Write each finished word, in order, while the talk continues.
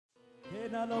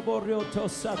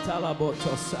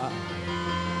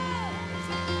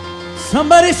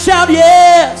Somebody shout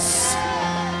yes.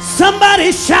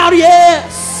 Somebody shout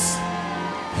yes.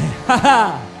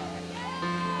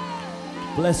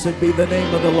 Blessed be the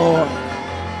name of the Lord.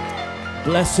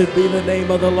 Blessed be the name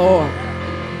of the Lord.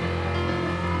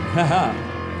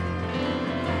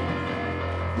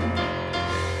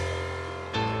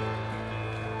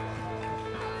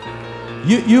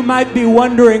 You might be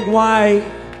wondering why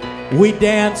we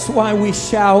dance, why we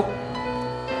shout.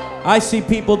 I see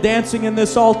people dancing in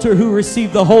this altar who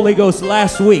received the Holy Ghost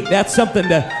last week. That's something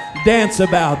to dance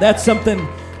about. That's something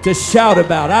to shout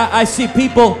about. I see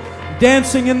people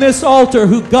dancing in this altar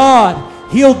who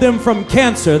God healed them from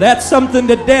cancer. That's something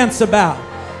to dance about.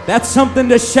 That's something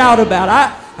to shout about.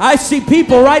 I see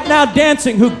people right now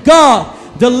dancing who God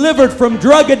delivered from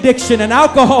drug addiction and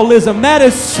alcoholism. That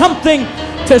is something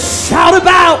to shout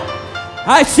about.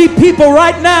 I see people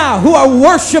right now who are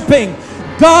worshiping.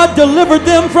 God delivered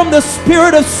them from the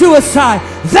spirit of suicide.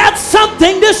 That's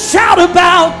something to shout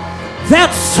about.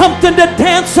 That's something to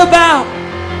dance about.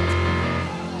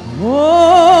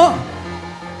 Oh,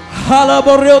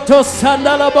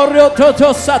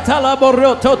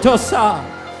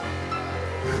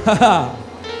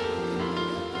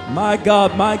 my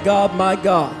God, my God, my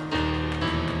God.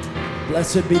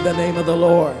 Blessed be the name of the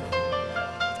Lord.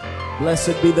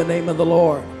 Blessed be the name of the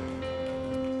Lord.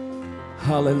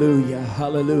 Hallelujah,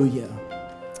 hallelujah.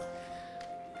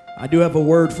 I do have a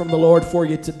word from the Lord for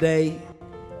you today,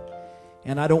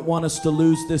 and I don't want us to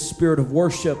lose this spirit of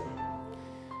worship.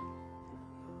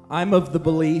 I'm of the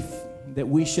belief that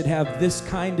we should have this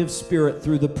kind of spirit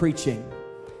through the preaching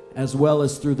as well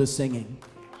as through the singing.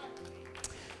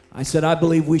 I said I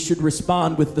believe we should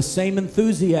respond with the same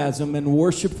enthusiasm and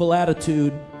worshipful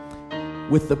attitude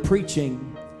with the preaching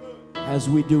as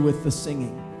we do with the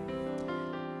singing.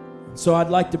 So I'd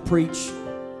like to preach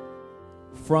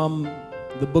from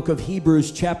the book of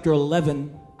Hebrews chapter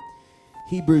 11.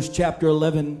 Hebrews chapter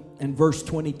 11 and verse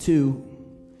 22.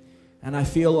 And I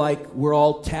feel like we're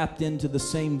all tapped into the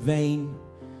same vein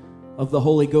of the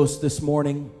Holy Ghost this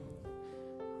morning.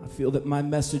 I feel that my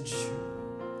message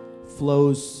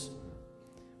flows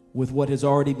with what has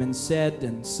already been said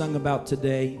and sung about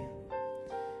today.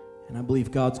 And I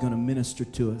believe God's going to minister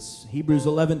to us. Hebrews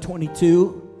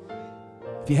 11:22.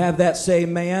 If you have that, say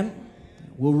amen.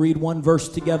 We'll read one verse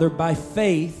together. By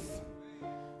faith,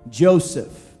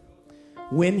 Joseph,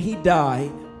 when he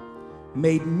died,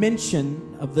 made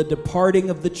mention of the departing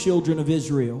of the children of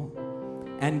Israel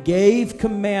and gave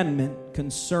commandment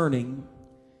concerning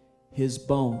his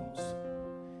bones.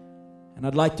 And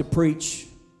I'd like to preach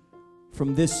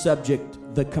from this subject,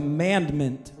 the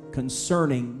commandment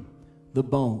concerning the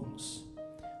bones.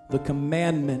 The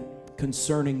commandment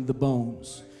concerning the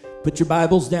bones. Put your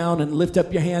Bibles down and lift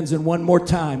up your hands, and one more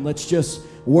time, let's just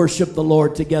worship the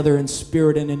Lord together in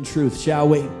spirit and in truth, shall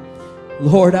we?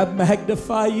 Lord, I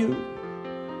magnify you.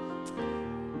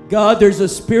 God, there's a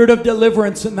spirit of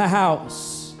deliverance in the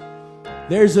house.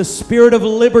 There's a spirit of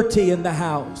liberty in the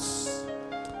house.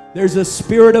 There's a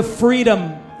spirit of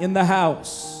freedom in the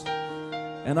house.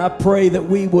 And I pray that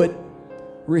we would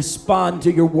respond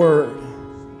to your word.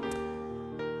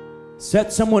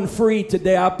 Set someone free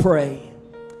today, I pray.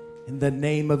 In the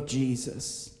name of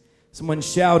Jesus. Someone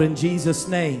shout in Jesus'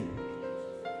 name.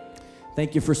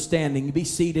 Thank you for standing. Be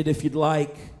seated if you'd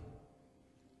like.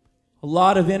 A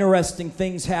lot of interesting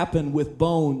things happen with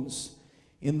bones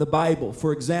in the Bible.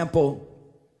 For example,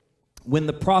 when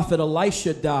the prophet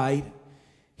Elisha died,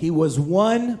 he was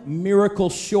one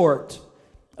miracle short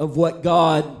of what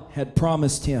God had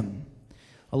promised him.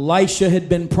 Elisha had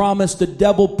been promised a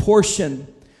double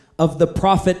portion of the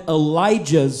prophet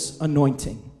Elijah's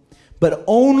anointing, but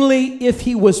only if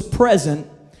he was present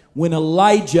when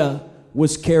Elijah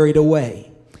was carried away.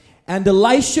 And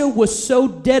Elisha was so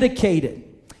dedicated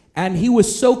and he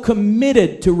was so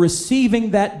committed to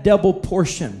receiving that double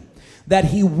portion that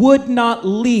he would not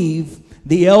leave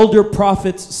the elder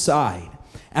prophet's side.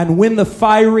 And when the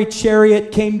fiery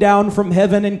chariot came down from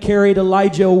heaven and carried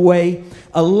Elijah away,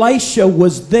 Elisha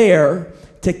was there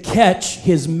to catch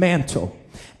his mantle.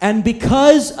 And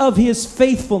because of his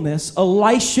faithfulness,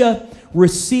 Elisha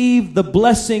received the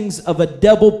blessings of a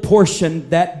double portion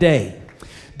that day.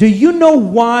 Do you know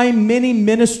why many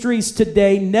ministries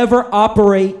today never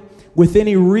operate with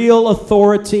any real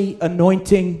authority,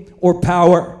 anointing, or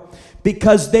power?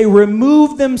 Because they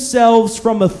remove themselves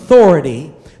from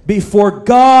authority before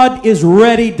God is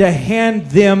ready to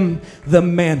hand them the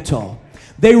mantle.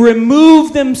 They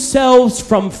remove themselves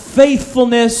from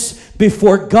faithfulness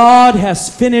before God has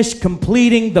finished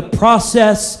completing the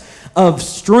process of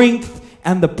strength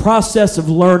and the process of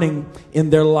learning in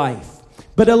their life.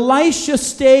 But Elisha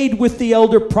stayed with the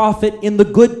elder prophet in the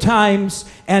good times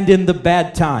and in the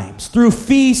bad times, through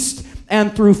feast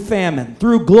and through famine,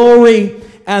 through glory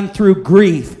and through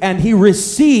grief. And he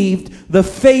received the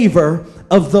favor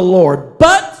of the Lord.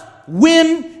 But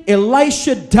when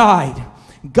Elisha died,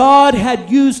 God had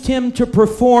used him to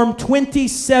perform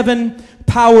 27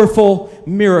 powerful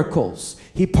miracles.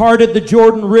 He parted the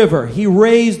Jordan River. He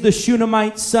raised the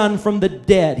Shunammite son from the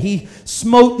dead. He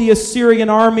smote the Assyrian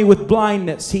army with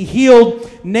blindness. He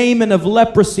healed Naaman of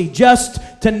leprosy, just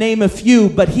to name a few.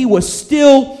 But he was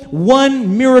still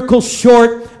one miracle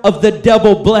short of the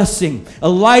double blessing.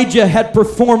 Elijah had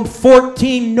performed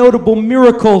 14 notable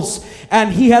miracles,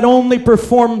 and he had only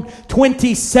performed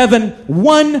 27,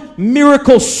 one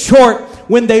miracle short,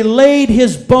 when they laid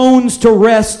his bones to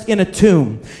rest in a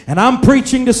tomb. And I'm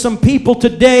preaching to some people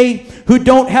today who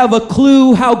don't have a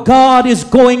clue how God is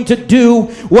going to do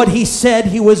what he said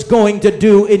he was going to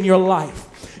do in your life.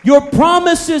 Your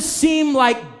promises seem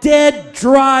like dead,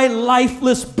 dry,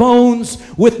 lifeless bones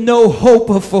with no hope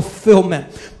of fulfillment.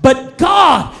 But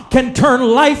God can turn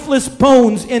lifeless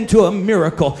bones into a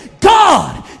miracle.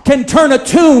 God can turn a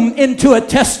tomb into a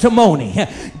testimony.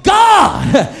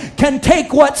 God can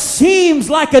take what seems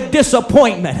like a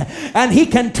disappointment and he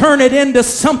can turn it into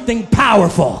something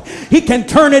powerful. He can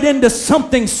turn it into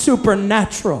something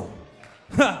supernatural.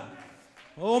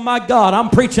 Oh my God, I'm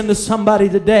preaching to somebody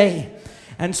today.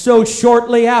 And so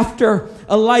shortly after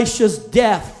Elisha's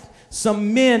death,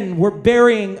 some men were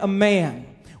burying a man.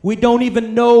 We don't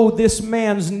even know this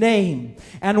man's name.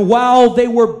 And while they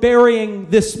were burying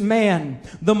this man,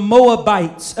 the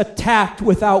Moabites attacked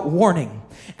without warning.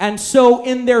 And so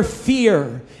in their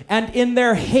fear and in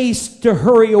their haste to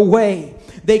hurry away,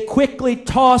 they quickly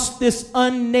tossed this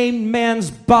unnamed man's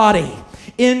body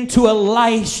into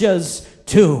Elisha's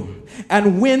tomb.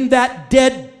 And when that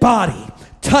dead body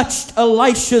touched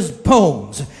Elisha's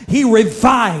bones, he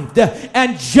revived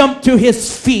and jumped to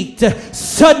his feet.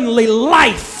 Suddenly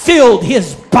life filled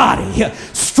his body.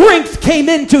 Strength came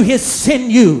into his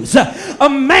sinews. A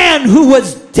man who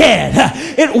was dead.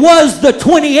 It was the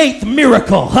 28th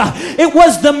miracle. It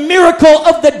was the miracle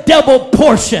of the double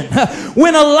portion.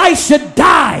 When Elisha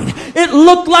died, it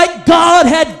looked like God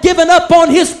had given up on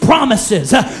his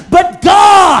promises. But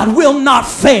God will not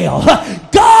fail.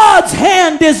 God's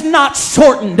hand is not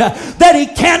shortened that he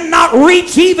cannot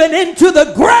reach even into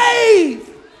the grave.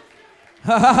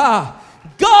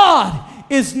 God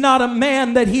is not a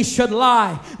man that he should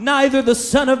lie, neither the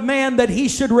Son of Man that he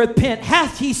should repent.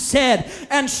 Hath he said,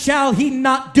 and shall he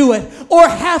not do it? Or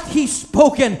hath he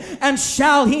spoken, and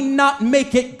shall he not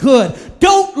make it good?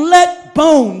 Don't let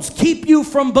bones keep you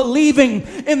from believing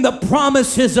in the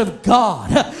promises of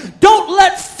God. Don't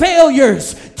let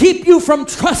failures keep you from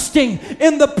trusting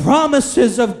in the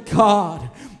promises of God.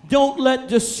 Don't let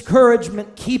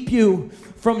discouragement keep you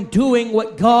from doing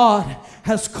what God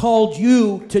has called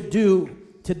you to do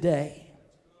today.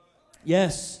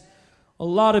 Yes, a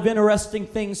lot of interesting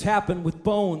things happen with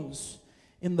bones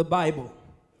in the Bible.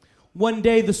 One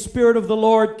day the Spirit of the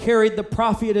Lord carried the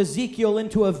prophet Ezekiel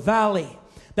into a valley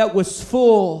that was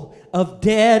full of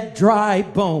dead, dry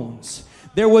bones.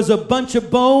 There was a bunch of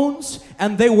bones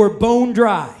and they were bone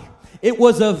dry. It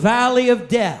was a valley of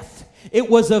death. It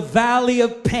was a valley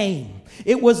of pain.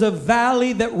 It was a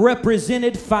valley that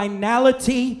represented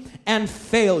finality and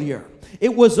failure.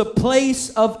 It was a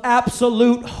place of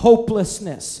absolute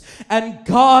hopelessness. And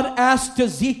God asked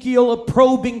Ezekiel a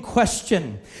probing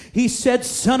question. He said,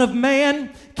 "Son of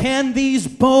man, can these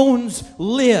bones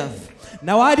live?"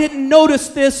 Now, I didn't notice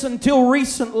this until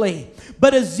recently,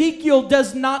 but Ezekiel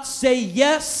does not say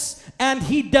yes and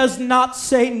he does not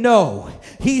say no.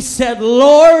 He said,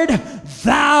 "Lord,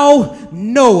 thou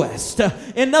knowest."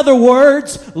 In other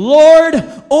words, Lord,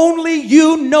 only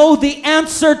you know the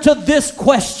answer to this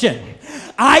question.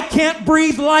 I can't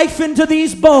breathe life into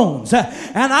these bones,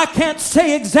 and I can't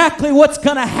say exactly what's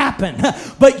going to happen,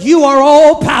 but you are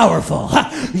all powerful.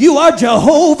 You are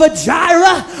Jehovah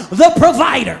Jireh, the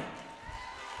provider.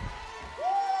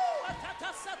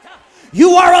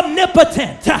 You are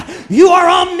omnipotent. You are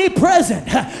omnipresent.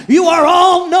 You are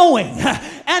all-knowing.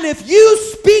 And if you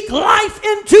speak life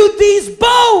into these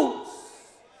bones,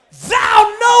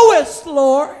 thou knowest,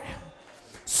 Lord.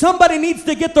 Somebody needs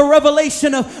to get the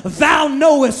revelation of thou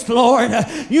knowest, Lord.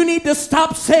 You need to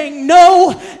stop saying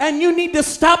no, and you need to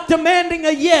stop demanding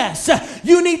a yes.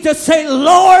 You need to say,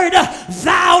 Lord,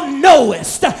 thou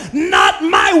knowest. Not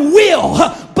my will,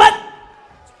 but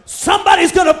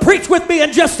somebody's going to preach with me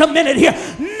in just a minute here.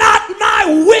 Not my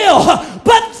will,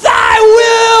 but thy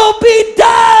will be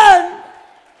done.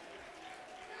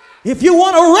 If you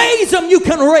want to raise them, you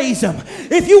can raise them.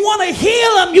 If you want to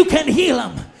heal them, you can heal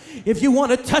them. If you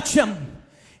want to touch them,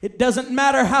 it doesn't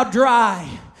matter how dry.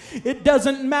 It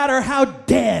doesn't matter how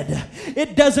dead.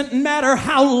 It doesn't matter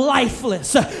how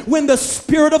lifeless. When the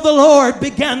Spirit of the Lord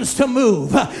begins to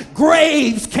move,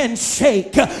 graves can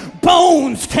shake.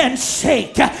 Bones can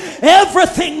shake.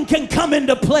 Everything can come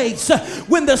into place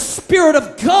when the Spirit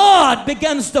of God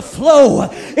begins to flow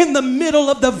in the middle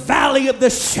of the valley of the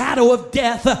shadow of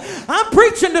death. I'm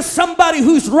preaching to somebody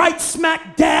who's right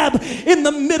smack dab in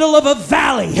the middle of a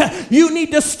valley. You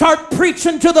need to start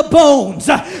preaching to the bones.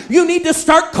 You need to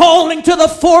start calling to the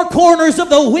four corners of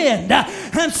the wind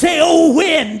and say, "Oh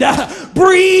wind,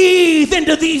 breathe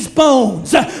into these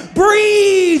bones.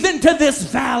 Breathe into this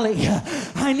valley.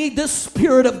 I need the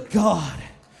Spirit of God.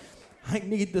 I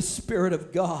need the Spirit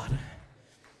of God."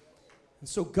 And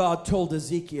so God told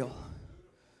Ezekiel,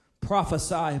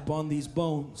 "Prophesy upon these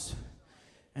bones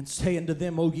and say unto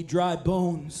them, O ye dry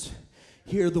bones,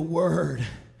 hear the word."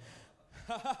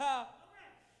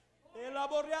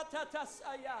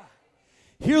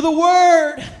 Hear the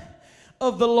word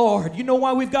of the Lord. You know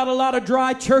why we've got a lot of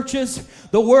dry churches?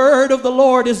 The word of the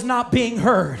Lord is not being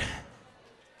heard.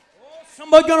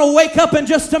 Somebody's going to wake up in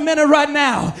just a minute right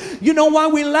now. You know why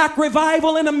we lack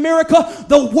revival in America?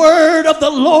 The word of the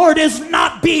Lord is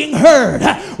not being heard.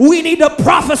 We need to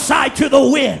prophesy to the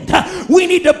wind. We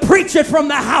need to preach it from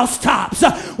the housetops.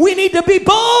 We need to be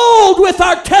bold with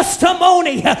our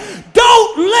testimony.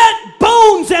 Don't let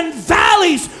bones and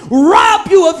valleys rob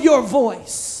you of your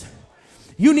voice.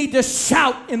 You need to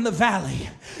shout in the valley.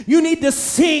 You need to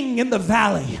sing in the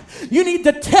valley. You need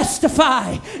to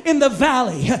testify in the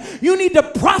valley. You need to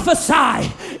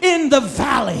prophesy in the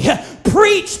valley.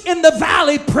 Preach in the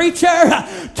valley, preacher.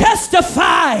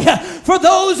 Testify. For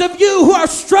those of you who are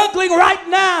struggling right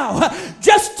now,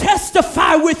 just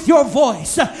testify with your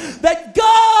voice that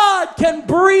God can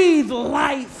breathe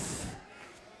life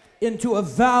into a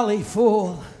valley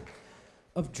full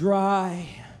of dry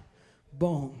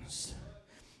bones.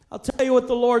 I'll tell you what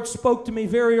the Lord spoke to me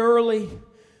very early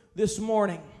this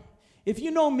morning. If you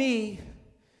know me,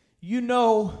 you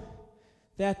know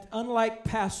that unlike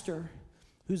Pastor,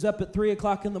 who's up at 3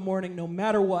 o'clock in the morning, no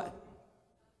matter what,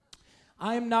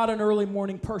 I am not an early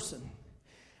morning person.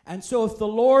 And so if the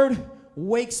Lord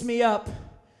wakes me up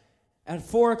at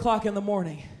 4 o'clock in the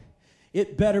morning,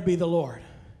 it better be the Lord.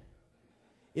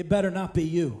 It better not be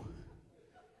you,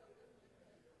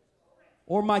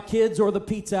 or my kids, or the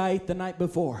pizza I ate the night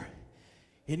before.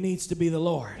 It needs to be the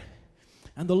Lord.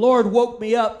 And the Lord woke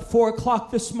me up 4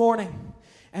 o'clock this morning,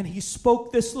 and He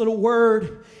spoke this little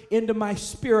word into my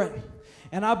spirit.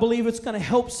 And I believe it's going to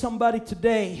help somebody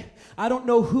today. I don't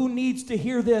know who needs to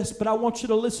hear this, but I want you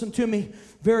to listen to me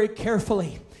very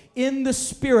carefully. In the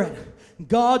Spirit,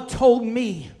 God told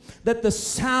me that the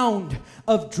sound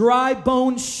of dry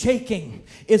bones shaking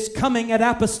is coming at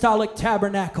Apostolic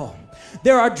Tabernacle.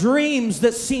 There are dreams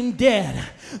that seem dead.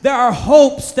 There are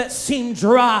hopes that seem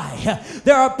dry.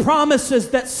 There are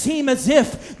promises that seem as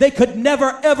if they could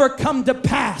never ever come to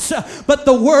pass. But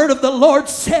the word of the Lord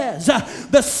says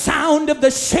the sound of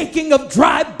the shaking of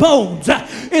dry bones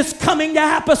is coming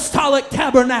to Apostolic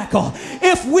Tabernacle.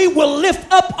 If we will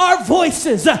lift up our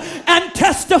voices and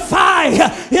testify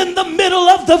in the middle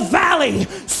of the valley,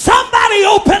 somebody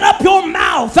open up your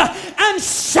mouth and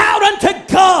shout unto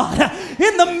God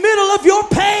in the middle of your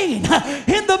pain,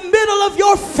 in the middle of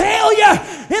your failure,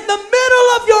 in the middle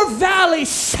of your valley.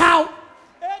 Shout.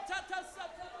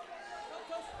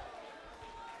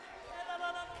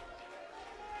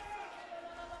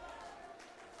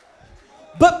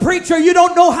 But preacher, you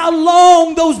don't know how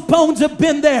long those bones have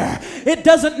been there. It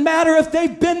doesn't matter if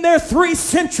they've been there 3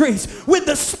 centuries. When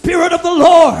the Spirit of the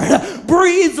Lord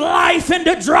breathes life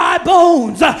into dry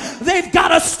bones, they've got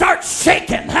to start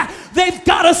shaking. They've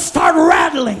got to start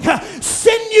rattling.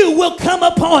 Sinew will come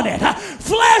upon it.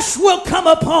 Flesh will come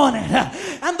upon it.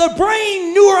 And the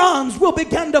brain neurons will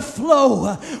begin to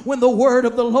flow when the word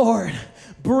of the Lord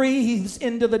breathes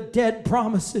into the dead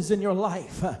promises in your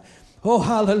life. Oh,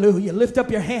 hallelujah. Lift up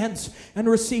your hands and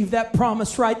receive that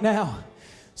promise right now.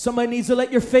 Somebody needs to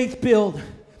let your faith build.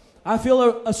 I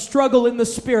feel a struggle in the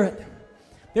Spirit.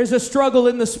 There's a struggle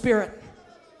in the Spirit.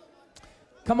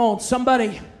 Come on,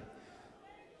 somebody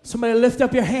lift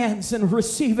up your hands and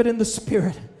receive it in the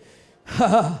Spirit.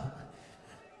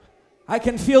 I I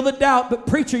can feel the doubt, but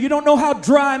preacher, you don't know how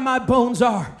dry my bones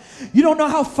are. You don't know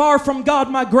how far from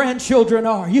God my grandchildren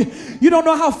are. You don't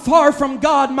know how far from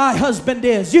God my husband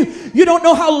is. You don't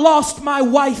know how lost my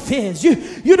wife is.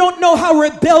 You don't know how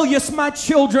rebellious my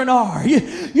children are.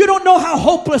 You don't know how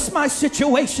hopeless my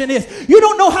situation is. You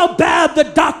don't know how bad the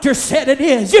doctor said it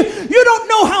is. You don't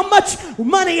know how much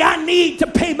money I need to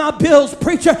pay my bills,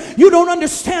 preacher. You don't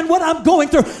understand what I'm going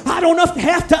through. I don't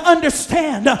have to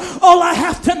understand. All I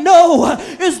have to know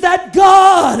is that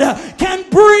God can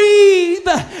breathe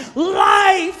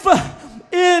life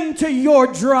into your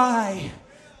dry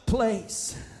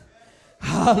place.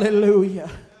 Hallelujah.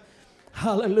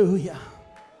 Hallelujah.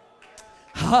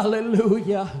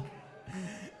 Hallelujah.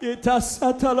 Your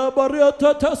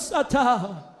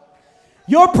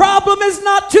problem is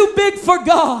not too big for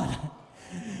God.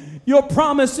 Your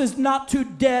promise is not too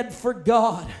dead for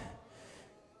God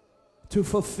to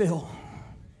fulfill.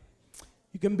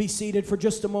 You can be seated for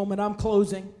just a moment. I'm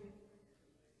closing.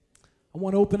 I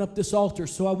want to open up this altar,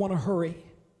 so I want to hurry.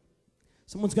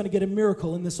 Someone's going to get a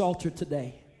miracle in this altar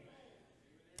today.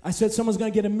 I said someone's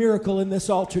going to get a miracle in this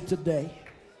altar today.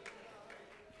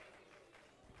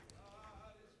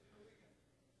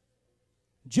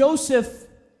 Joseph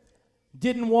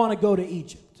didn't want to go to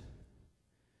Egypt.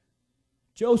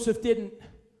 Joseph didn't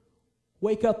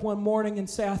wake up one morning and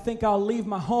say, I think I'll leave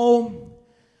my home.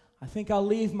 I think I'll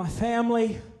leave my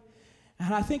family.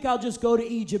 And I think I'll just go to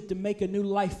Egypt and make a new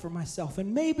life for myself.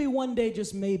 And maybe one day,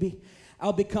 just maybe,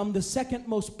 I'll become the second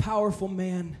most powerful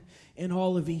man in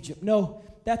all of Egypt. No,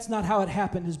 that's not how it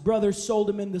happened. His brothers sold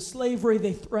him into slavery.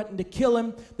 They threatened to kill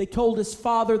him. They told his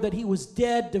father that he was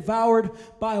dead, devoured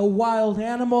by a wild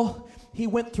animal. He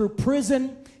went through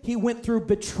prison. He went through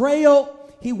betrayal.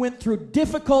 He went through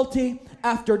difficulty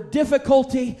after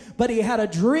difficulty, but he had a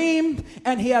dream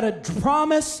and he had a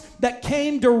promise that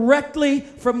came directly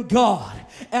from God.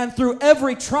 And through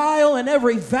every trial and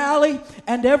every valley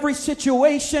and every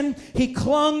situation, he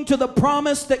clung to the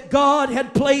promise that God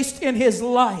had placed in his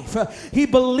life. He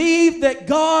believed that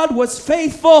God was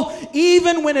faithful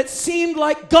even when it seemed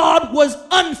like God was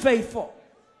unfaithful.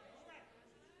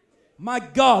 My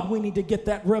God, we need to get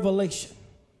that revelation.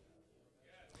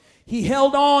 He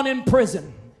held on in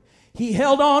prison. He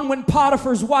held on when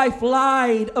Potiphar's wife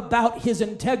lied about his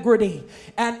integrity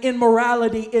and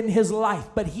immorality in his life.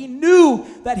 But he knew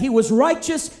that he was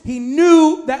righteous. He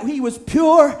knew that he was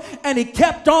pure. And he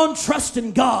kept on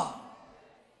trusting God,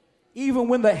 even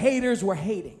when the haters were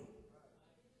hating.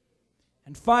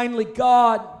 And finally,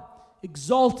 God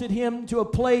exalted him to a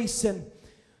place. And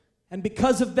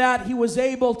because of that, he was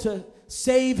able to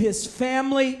save his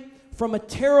family from a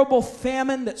terrible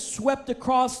famine that swept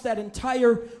across that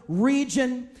entire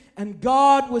region. And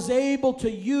God was able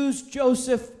to use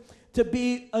Joseph to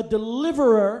be a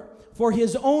deliverer for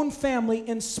his own family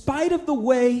in spite of the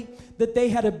way that they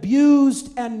had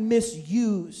abused and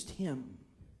misused him.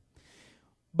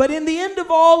 But in the end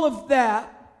of all of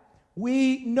that,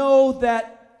 we know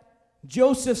that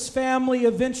Joseph's family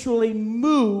eventually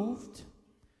moved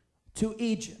to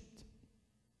Egypt.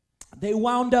 They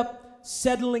wound up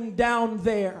settling down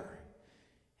there.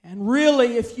 And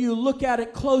really, if you look at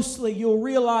it closely, you'll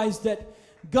realize that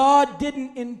God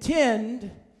didn't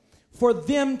intend for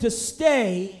them to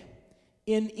stay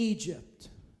in Egypt.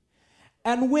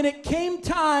 And when it came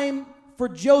time for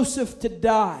Joseph to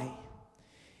die,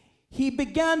 he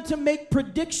began to make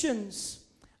predictions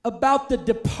about the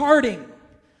departing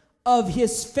of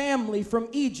his family from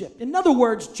Egypt. In other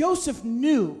words, Joseph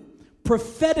knew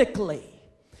prophetically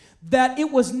that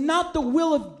it was not the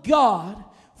will of God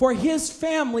for his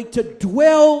family to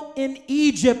dwell in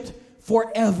Egypt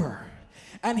forever.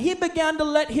 And he began to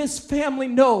let his family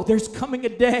know there's coming a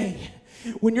day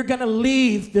when you're going to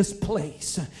leave this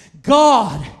place.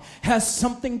 God has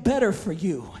something better for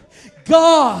you.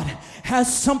 God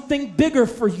has something bigger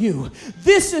for you.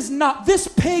 This is not this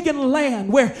pagan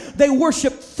land where they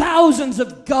worship thousands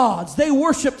of gods. They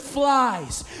worship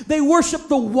flies. They worship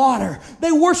the water.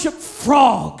 They worship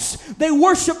frogs. They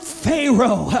worship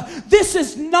Pharaoh. This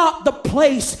is not the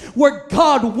place where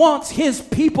God wants his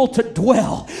people to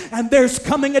dwell. And there's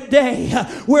coming a day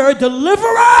where a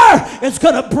deliverer is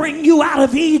going to bring you out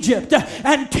of Egypt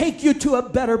and take you to a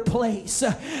better place.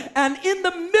 And in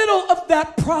the middle of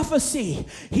that prophecy,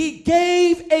 he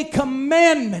gave a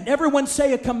commandment. Everyone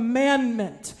say a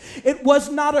commandment. It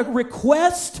was not a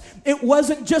request. It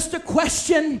wasn't just a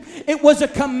question. It was a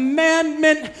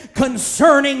commandment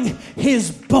concerning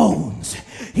his bones.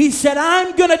 He said,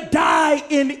 I'm going to die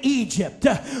in Egypt,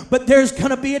 but there's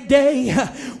going to be a day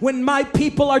when my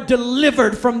people are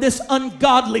delivered from this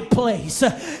ungodly place.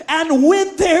 And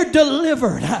when they're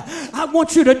delivered, I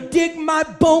want you to dig my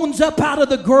bones up out of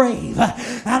the grave,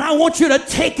 and I want you to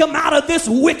take them out of this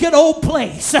wicked old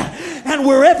place. And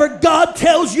wherever God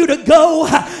tells you to go,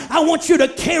 I want you to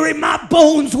carry my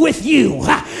bones with you.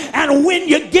 And when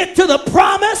you get to the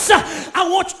promise,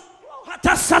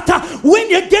 when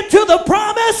you get to the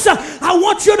promise, I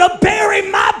want you to bury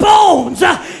my bones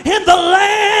in the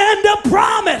land of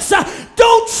promise.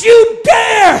 Don't you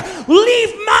dare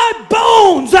leave my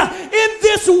bones in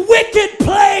this wicked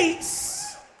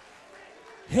place.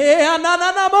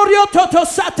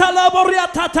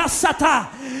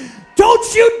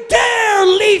 Don't you dare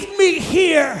leave me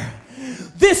here.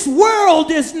 This world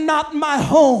is not my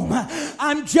home.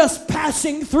 I'm just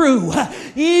passing through.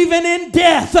 Even in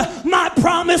death, my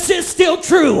promise is still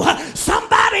true.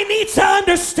 Somebody needs to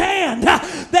understand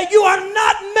that you are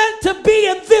not meant to be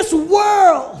in this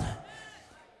world.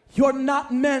 You're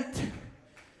not meant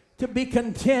to be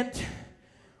content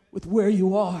with where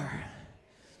you are.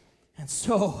 And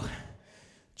so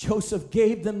Joseph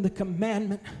gave them the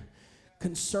commandment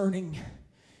concerning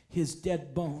his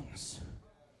dead bones.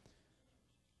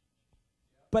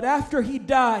 But after he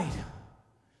died,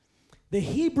 the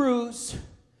Hebrews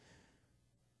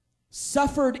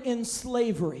suffered in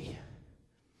slavery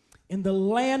in the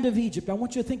land of Egypt. I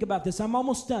want you to think about this. I'm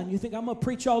almost done. You think I'm going to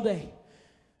preach all day?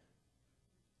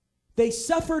 They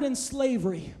suffered in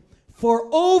slavery for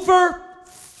over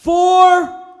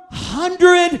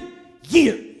 400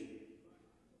 years.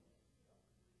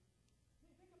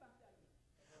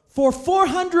 For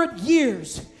 400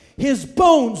 years, his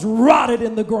bones rotted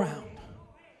in the ground.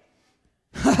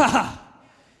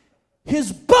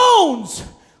 His bones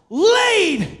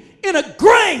laid in a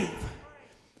grave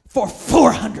for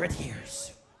 400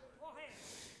 years.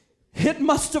 It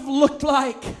must have looked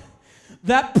like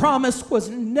that promise was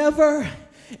never,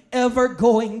 ever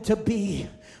going to be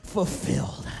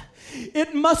fulfilled.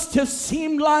 It must have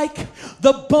seemed like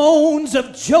the bones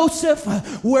of Joseph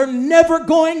were never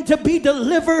going to be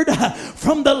delivered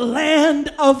from the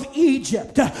land of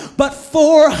Egypt. But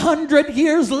 400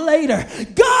 years later,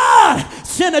 God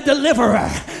sent a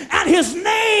deliverer, and his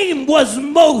name was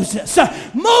Moses.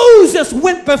 Moses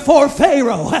went before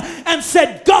Pharaoh and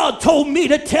said, God told me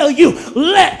to tell you,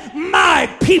 let my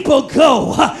people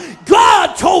go.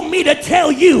 God told me to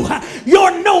tell you,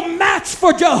 you're no match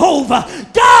for Jehovah.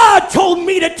 God told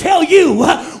me to tell you,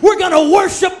 we're going to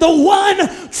worship the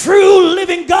one true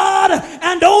living God,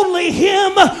 and only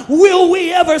him will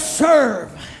we ever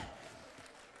serve.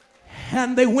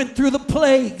 And they went through the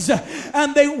plagues,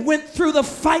 and they went through the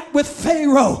fight with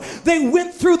Pharaoh. They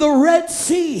went through the Red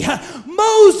Sea.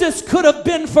 Moses could have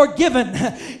been forgiven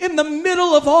in the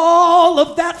middle of all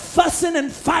of that fussing and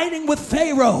fighting with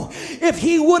Pharaoh if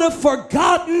he would have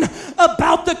forgotten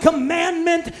about the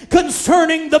commandment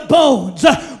concerning the bones.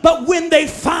 But when they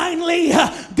finally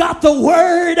got the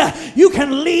word, you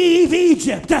can leave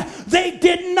Egypt, they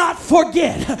did not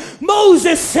forget.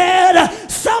 Moses said,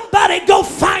 somebody go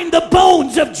find the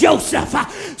bones of Joseph.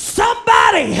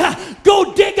 Somebody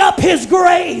go dig up his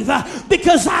grave,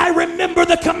 because I remember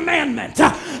the commandment.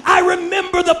 I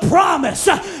remember the promise.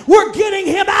 We're getting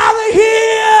him out of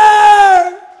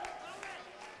here.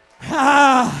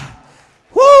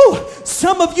 Woo!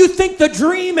 Some of you think the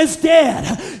dream is dead.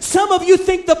 Some of you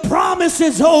think the promise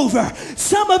is over.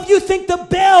 Some of you think the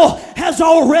bell has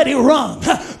already rung.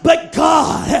 But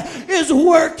God is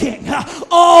working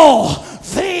all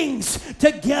things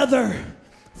together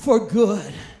for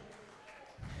good.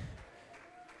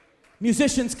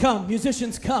 Musicians come,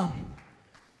 musicians come.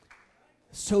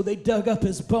 So they dug up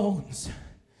his bones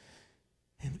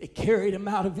and they carried him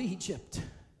out of Egypt.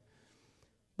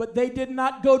 But they did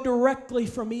not go directly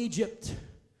from Egypt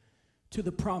to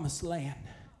the promised land.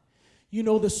 You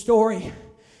know the story.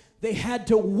 They had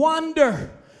to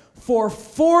wander for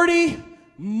 40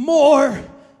 more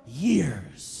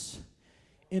years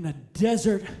in a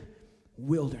desert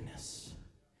wilderness.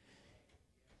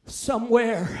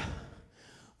 Somewhere,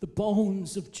 the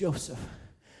bones of Joseph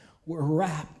were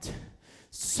wrapped.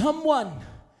 Someone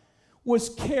was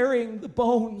carrying the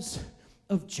bones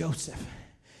of Joseph.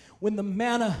 When the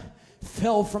manna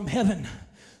fell from heaven,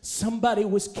 somebody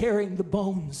was carrying the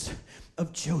bones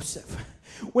of Joseph.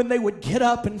 when they would get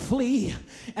up and flee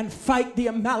and fight the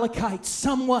Amalekites,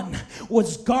 someone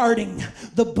was guarding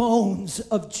the bones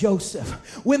of Joseph.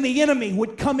 When the enemy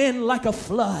would come in like a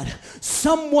flood,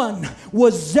 someone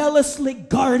was zealously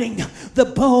guarding the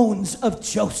bones of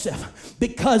Joseph,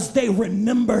 because they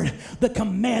remembered the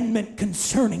commandment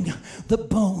concerning the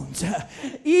bones.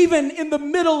 Even in the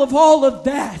middle of all of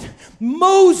that,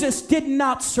 Moses did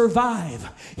not survive.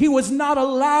 He was not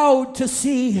allowed to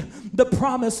see the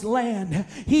promised land.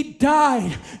 He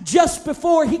died just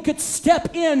before he could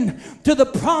step in to the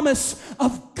promise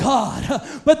of God.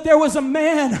 But there was a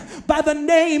man by the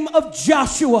name of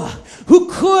Joshua who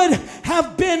could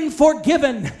have been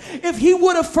forgiven if he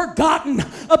would have forgotten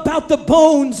about the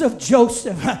bones of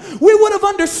Joseph. We would have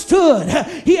understood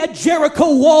he had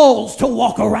Jericho walls to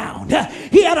walk around.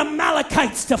 He had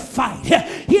Amalekites to fight.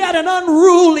 He had an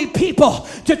unruly people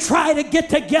to try to get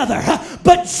together.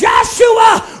 But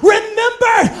Joshua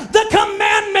remembered the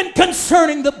commandment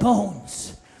concerning the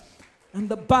bones. And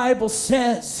the Bible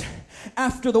says,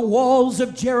 after the walls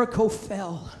of Jericho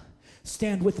fell,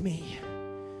 stand with me,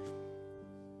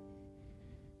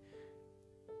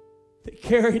 they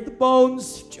carried the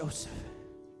bones of Joseph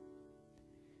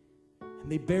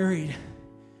and they buried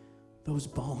those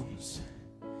bones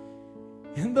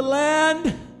in the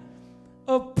land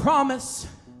of promise,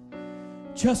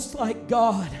 just like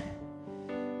God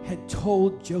had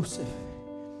told Joseph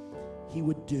he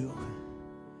would do.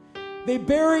 They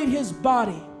buried his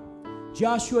body,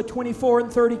 Joshua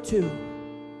 24:32.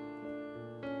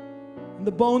 And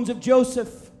the bones of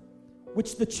Joseph,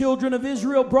 which the children of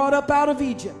Israel brought up out of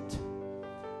Egypt,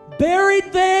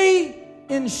 buried they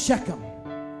in Shechem,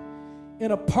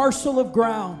 in a parcel of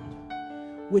ground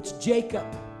which Jacob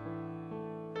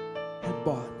had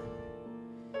bought.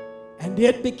 And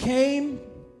it became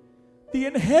the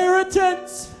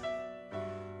inheritance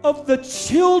of the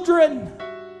children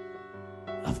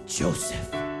of Joseph.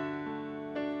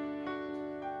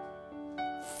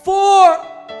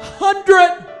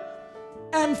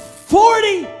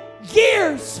 440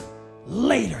 years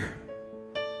later,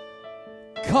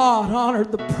 God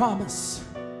honored the promise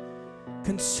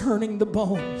concerning the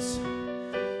bones.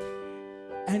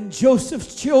 And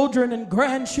Joseph's children and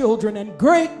grandchildren and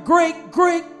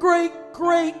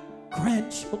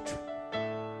great-great-great-great-great-grandchildren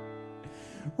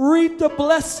reaped a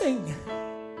blessing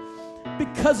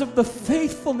because of the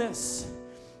faithfulness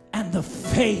and the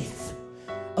faith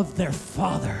of their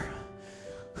father,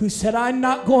 who said, I'm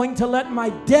not going to let my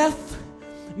death,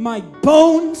 my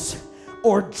bones,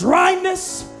 or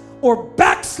dryness, or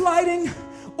backsliding,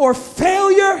 or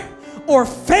failure, or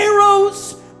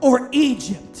Pharaohs, or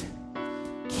Egypt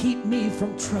keep me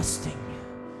from trusting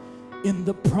in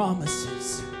the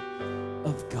promises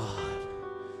of God.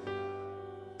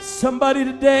 Somebody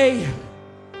today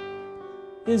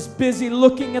is busy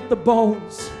looking at the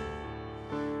bones.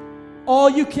 All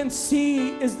you can see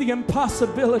is the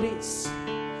impossibilities.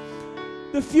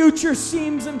 The future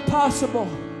seems impossible.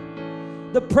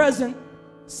 The present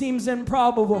seems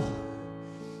improbable.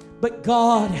 But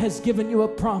God has given you a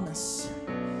promise.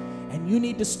 And you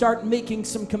need to start making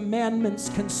some commandments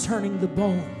concerning the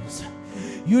bones.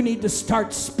 You need to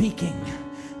start speaking.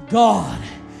 God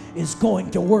is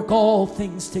going to work all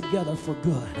things together for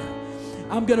good.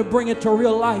 I'm going to bring it to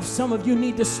real life. Some of you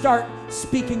need to start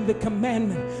speaking the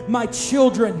commandment. My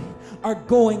children are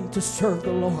going to serve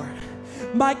the Lord.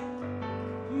 My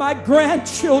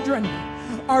grandchildren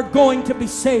are going to be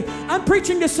saved. I'm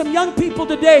preaching to some young people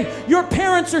today. Your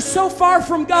parents are so far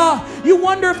from God, you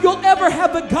wonder if you'll ever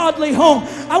have a godly home.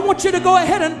 I want you to go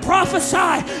ahead and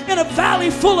prophesy in a valley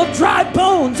full of dry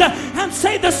bones and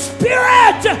say, the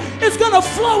Spirit is going to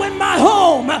flow in my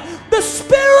home. The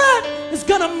Spirit is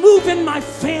going to move in my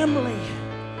family.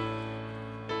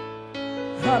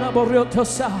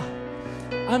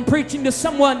 I'm preaching to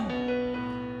someone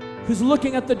who's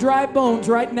looking at the dry bones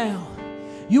right now.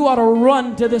 You ought to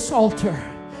run to this altar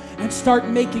and start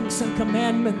making some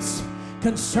commandments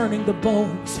concerning the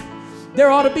bones.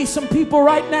 There ought to be some people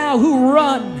right now who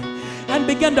run and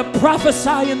begin to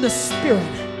prophesy in the Spirit.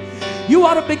 You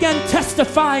ought to begin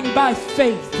testifying by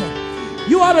faith.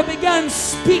 You ought to begin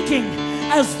speaking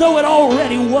as though it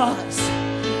already was.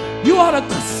 You ought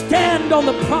to stand on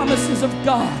the promises of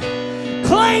God.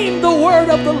 Claim the word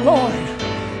of the Lord.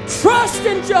 Trust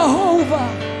in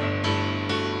Jehovah.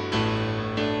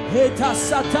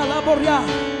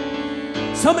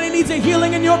 Somebody needs a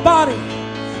healing in your body.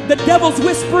 The devil's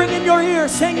whispering in your ear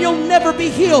saying you'll never be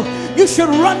healed. You should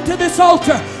run to this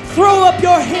altar, throw up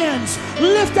your hands,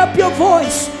 lift up your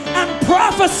voice, and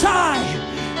prophesy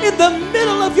in the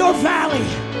middle of your valley.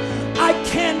 I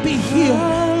can be healed.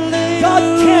 God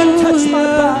can touch my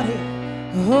body.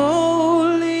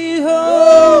 Holy,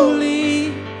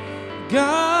 holy,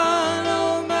 God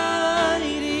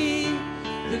Almighty,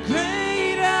 the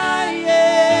great I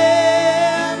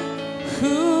am,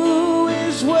 who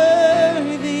is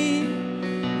worthy,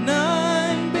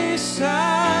 none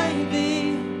beside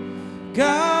thee,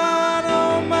 God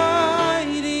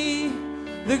Almighty,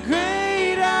 the great